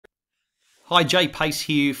Hi, Jay Pace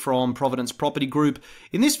here from Providence Property Group.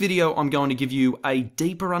 In this video, I'm going to give you a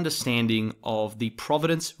deeper understanding of the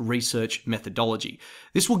Providence research methodology.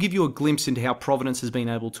 This will give you a glimpse into how Providence has been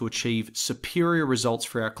able to achieve superior results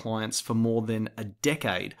for our clients for more than a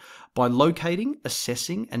decade by locating,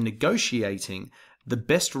 assessing, and negotiating the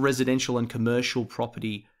best residential and commercial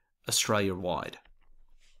property Australia-wide.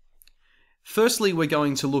 Firstly, we're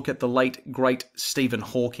going to look at the late, great Stephen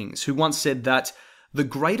Hawking, who once said that the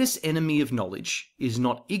greatest enemy of knowledge is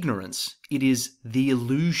not ignorance, it is the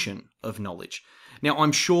illusion of knowledge. Now,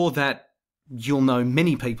 I'm sure that you'll know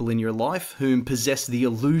many people in your life whom possess the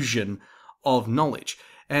illusion of knowledge.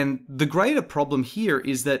 And the greater problem here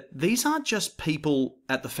is that these aren't just people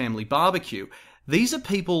at the family barbecue. These are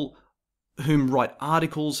people whom write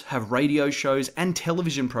articles, have radio shows, and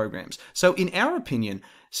television programs. So in our opinion,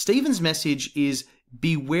 Stephen's message is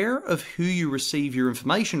beware of who you receive your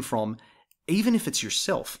information from, even if it's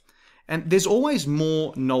yourself. And there's always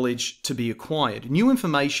more knowledge to be acquired. New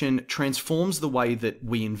information transforms the way that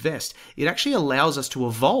we invest. It actually allows us to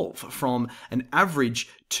evolve from an average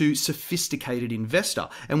to sophisticated investor.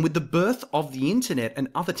 And with the birth of the internet and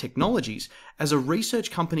other technologies, as a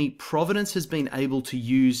research company, Providence has been able to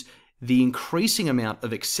use the increasing amount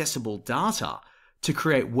of accessible data to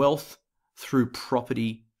create wealth through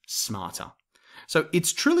property smarter. So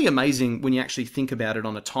it's truly amazing when you actually think about it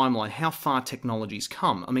on a timeline, how far technology's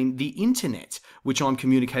come. I mean, the internet, which I'm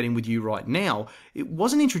communicating with you right now, it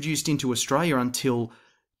wasn't introduced into Australia until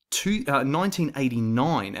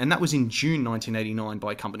 1989, and that was in June 1989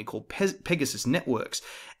 by a company called Pegasus Networks.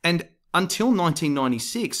 And until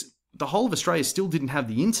 1996, the whole of Australia still didn't have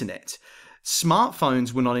the internet.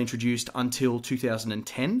 Smartphones were not introduced until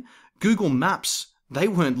 2010. Google Maps, they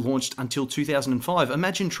weren't launched until 2005.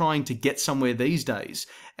 Imagine trying to get somewhere these days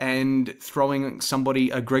and throwing somebody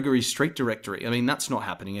a Gregory Street directory. I mean, that's not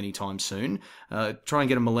happening anytime soon. Try and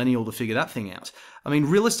get a millennial to figure that thing out. I mean,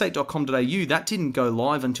 realestate.com.au, that didn't go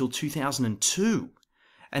live until 2002.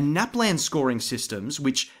 And NAPLAN scoring systems,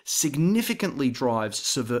 which significantly drives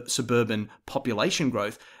suburban population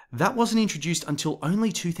growth, that wasn't introduced until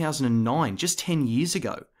only 2009, just 10 years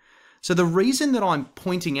ago. So the reason that I'm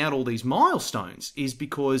pointing out all these milestones is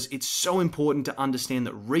because it's so important to understand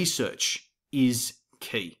that research is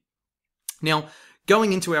key. Now,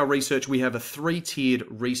 going into our research, we have a three-tiered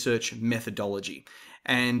research methodology,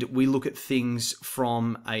 and we look at things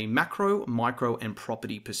from a macro, micro, and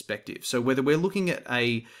property perspective. So whether we're looking at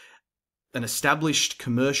an established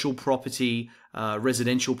commercial property,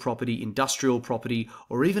 residential property, industrial property,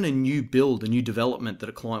 or even a new build, a new development that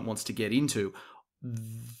a client wants to get into,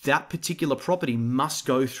 that particular property must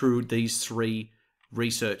go through these three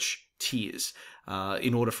research tiers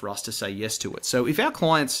in order for us to say yes to it. So if our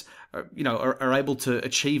clients are able to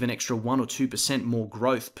achieve an extra 1 or 2% more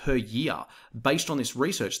growth per year based on this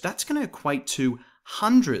research, that's going to equate to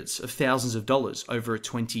hundreds of thousands of dollars over a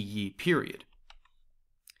 20-year period.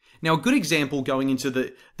 Now, a good example going into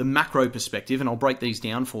the macro perspective, and I'll break these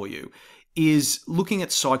down for you, is looking at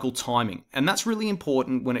cycle timing. And that's really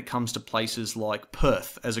important when it comes to places like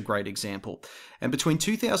Perth as a great example. And between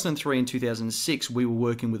 2003 and 2006, we were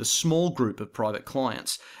working with a small group of private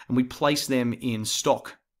clients, and we placed them in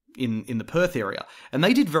stock in the Perth area. And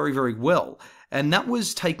they did very, very well. And that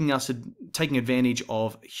was taking advantage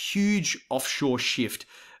of a huge offshore shift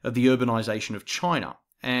of the urbanization of China.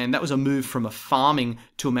 And that was a move from a farming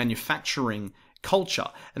to a manufacturing culture.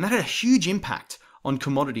 And that had a huge impact on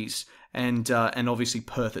commodities and obviously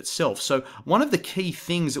Perth itself. So one of the key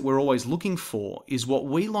things that we're always looking for is what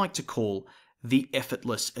we like to call the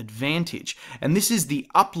effortless advantage. And this is the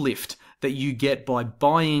uplift that you get by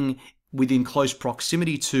buying within close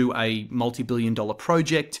proximity to a multi-billion-dollar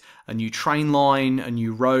project, a new train line, a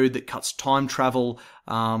new road that cuts time travel,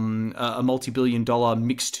 a multi-billion-dollar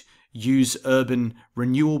mixed use urban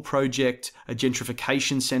renewal project, a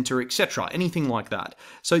gentrification centre, etc., anything like that.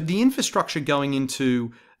 So the infrastructure going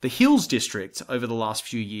into the Hills District over the last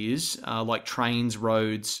few years, like trains,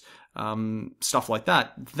 roads, stuff like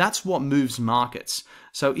that, that's what moves markets.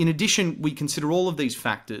 So in addition, we consider all of these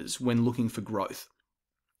factors when looking for growth.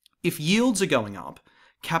 If yields are going up,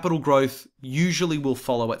 capital growth usually will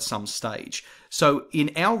follow at some stage. So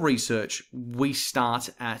in our research, we start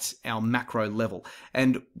at our macro level.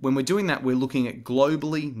 And when we're doing that, we're looking at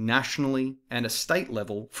globally, nationally, and a state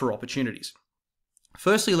level for opportunities.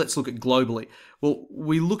 Firstly, let's look at globally. Well,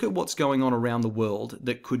 we look at what's going on around the world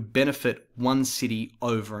that could benefit one city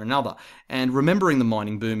over another. And remembering the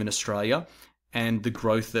mining boom in Australia and the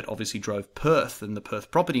growth that obviously drove Perth and the Perth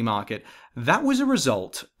property market, that was a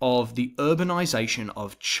result of the urbanization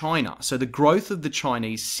of China. So the growth of the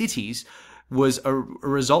Chinese cities was a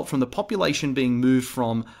result from the population being moved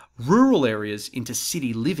from rural areas into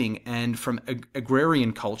city living and from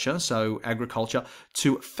agrarian culture, so agriculture,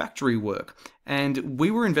 to factory work. And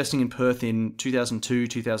we were investing in Perth in 2002,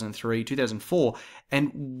 2003, 2004,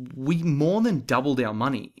 and we more than doubled our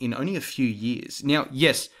money in only a few years. Now,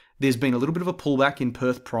 yes, there's been a little bit of a pullback in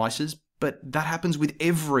Perth prices, but that happens with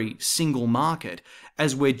every single market,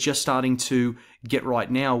 as we're just starting to get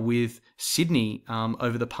right now with Sydney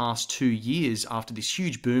over the past 2 years after this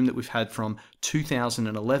huge boom that we've had from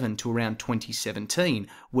 2011 to around 2017.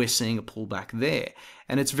 We're seeing a pullback there.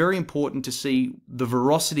 And it's very important to see the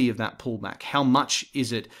veracity of that pullback. How much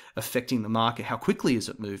is it affecting the market? How quickly is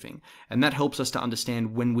it moving? And that helps us to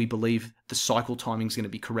understand when we believe the cycle timing is going to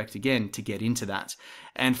be correct again to get into that.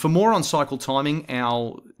 And for more on cycle timing,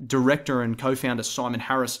 our director and co-founder Simon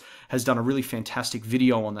Harris has done a really fantastic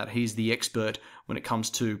video on that. He's the expert when it comes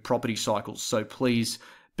to property cycles. So please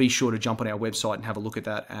be sure to jump on our website and have a look at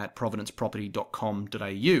that at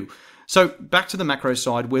providenceproperty.com.au. So back to the macro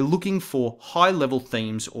side, we're looking for high-level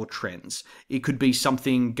themes or trends. It could be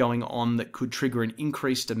something going on that could trigger an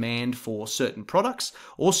increased demand for certain products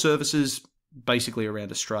or services basically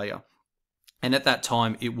around Australia. And at that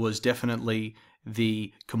time, it was definitely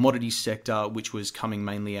the commodities sector, which was coming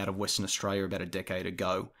mainly out of Western Australia about a decade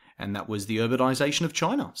ago. And that was the urbanization of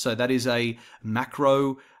China. So that is a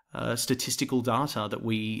macro statistical data that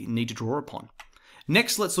we need to draw upon.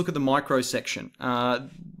 Next, let's look at the micro section.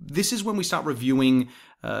 This is when we start reviewing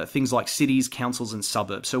things like cities, councils, and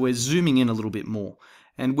suburbs. So we're zooming in a little bit more.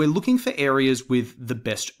 And we're looking for areas with the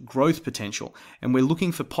best growth potential. And we're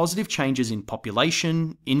looking for positive changes in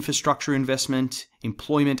population, infrastructure investment,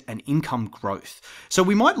 employment, and income growth. So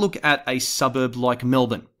we might look at a suburb like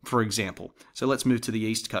Melbourne, for example. So let's move to the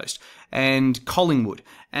East Coast and Collingwood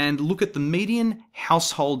and look at the median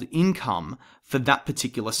household income for that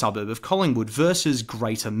particular suburb of Collingwood versus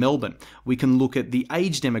Greater Melbourne. We can look at the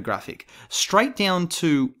age demographic, straight down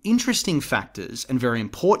to interesting factors and very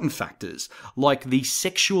important factors like the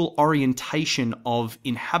sexual orientation of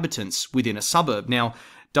inhabitants within a suburb. Now,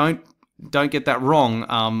 don't get that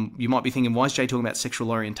wrong. You might be thinking, why is Jay talking about sexual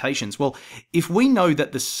orientations? Well, if we know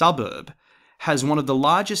that the suburb has one of the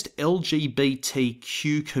largest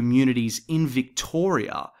LGBTQ communities in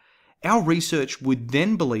Victoria, our research would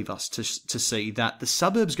then believe us to see that the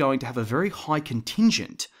suburb's going to have a very high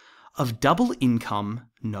contingent of double income,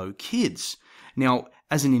 no kids. Now,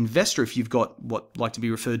 as an investor, if you've got what like to be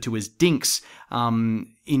referred to as dinks in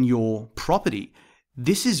your property,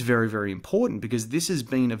 this is very, very important because this has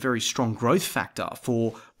been a very strong growth factor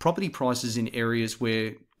for property prices in areas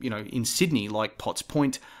where, in Sydney, like Potts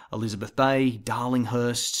Point, Elizabeth Bay,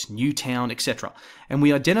 Darlinghurst, Newtown, etc. And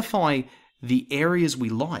we identify the areas we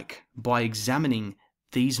like by examining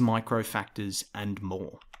these micro factors and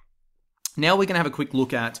more. Now we're going to have a quick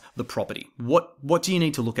look at the property. What do you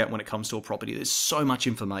need to look at when it comes to a property? There's so much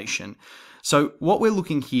information. So what we're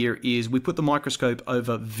looking here is we put the microscope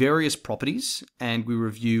over various properties and we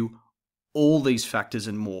review all these factors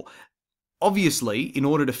and more. Obviously, in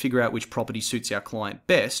order to figure out which property suits our client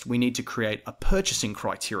best, we need to create a purchasing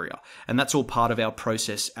criteria. And that's all part of our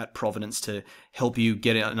process at Providence to help you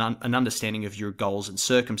get an understanding of your goals and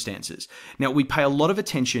circumstances. Now, we pay a lot of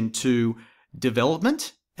attention to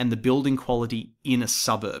development and the building quality in a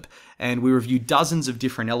suburb. And we review dozens of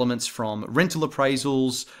different elements from rental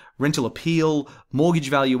appraisals, rental appeal, mortgage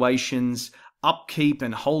valuations, upkeep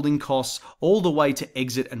and holding costs, all the way to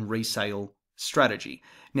exit and resale strategy.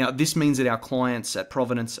 Now, this means that our clients at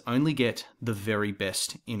Providence only get the very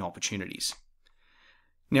best in opportunities.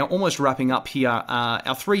 Now, almost wrapping up here,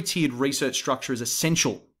 our three-tiered research structure is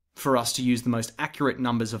essential for us to use the most accurate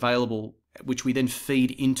numbers available, which we then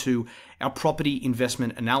feed into our property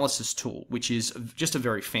investment analysis tool, which is just a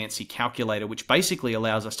very fancy calculator, which basically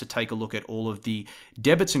allows us to take a look at all of the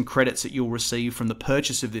debits and credits that you'll receive from the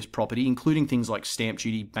purchase of this property, including things like stamp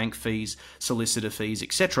duty, bank fees, solicitor fees,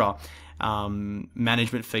 etc.,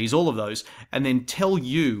 management fees, all of those, and then tell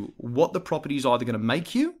you what the property is either going to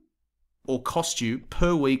make you or cost you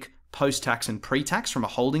per week post-tax and pre-tax from a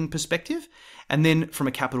holding perspective, and then from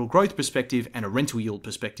a capital growth perspective and a rental yield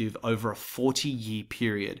perspective over a 40-year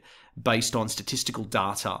period based on statistical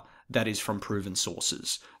data that is from proven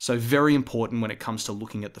sources. So very important when it comes to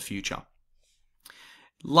looking at the future.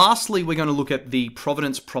 Lastly, we're going to look at the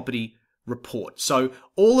Providence Property Report. So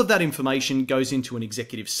all of that information goes into an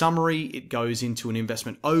executive summary. It goes into an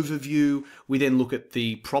investment overview. We then look at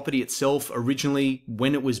the property itself originally,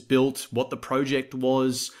 when it was built, what the project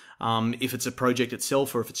was, if it's a project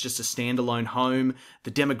itself or if it's just a standalone home,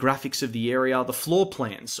 the demographics of the area, the floor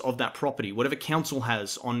plans of that property, whatever council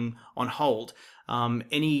has on hold,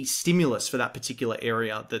 any stimulus for that particular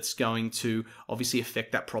area that's going to obviously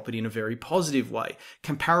affect that property in a very positive way.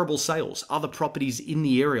 Comparable sales, other properties in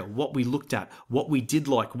the area, what we looked at, what we did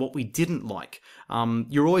like, what we didn't like.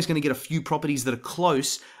 You're always going to get a few properties that are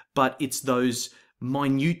close, but it's those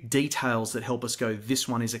minute details that help us go, this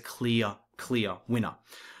one is a clear winner.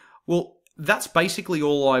 Well, that's basically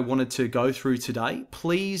all I wanted to go through today.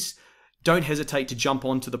 Please don't hesitate to jump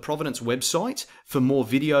onto the Providence website for more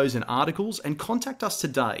videos and articles, and contact us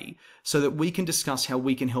today so that we can discuss how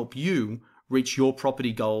we can help you reach your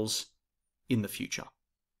property goals in the future.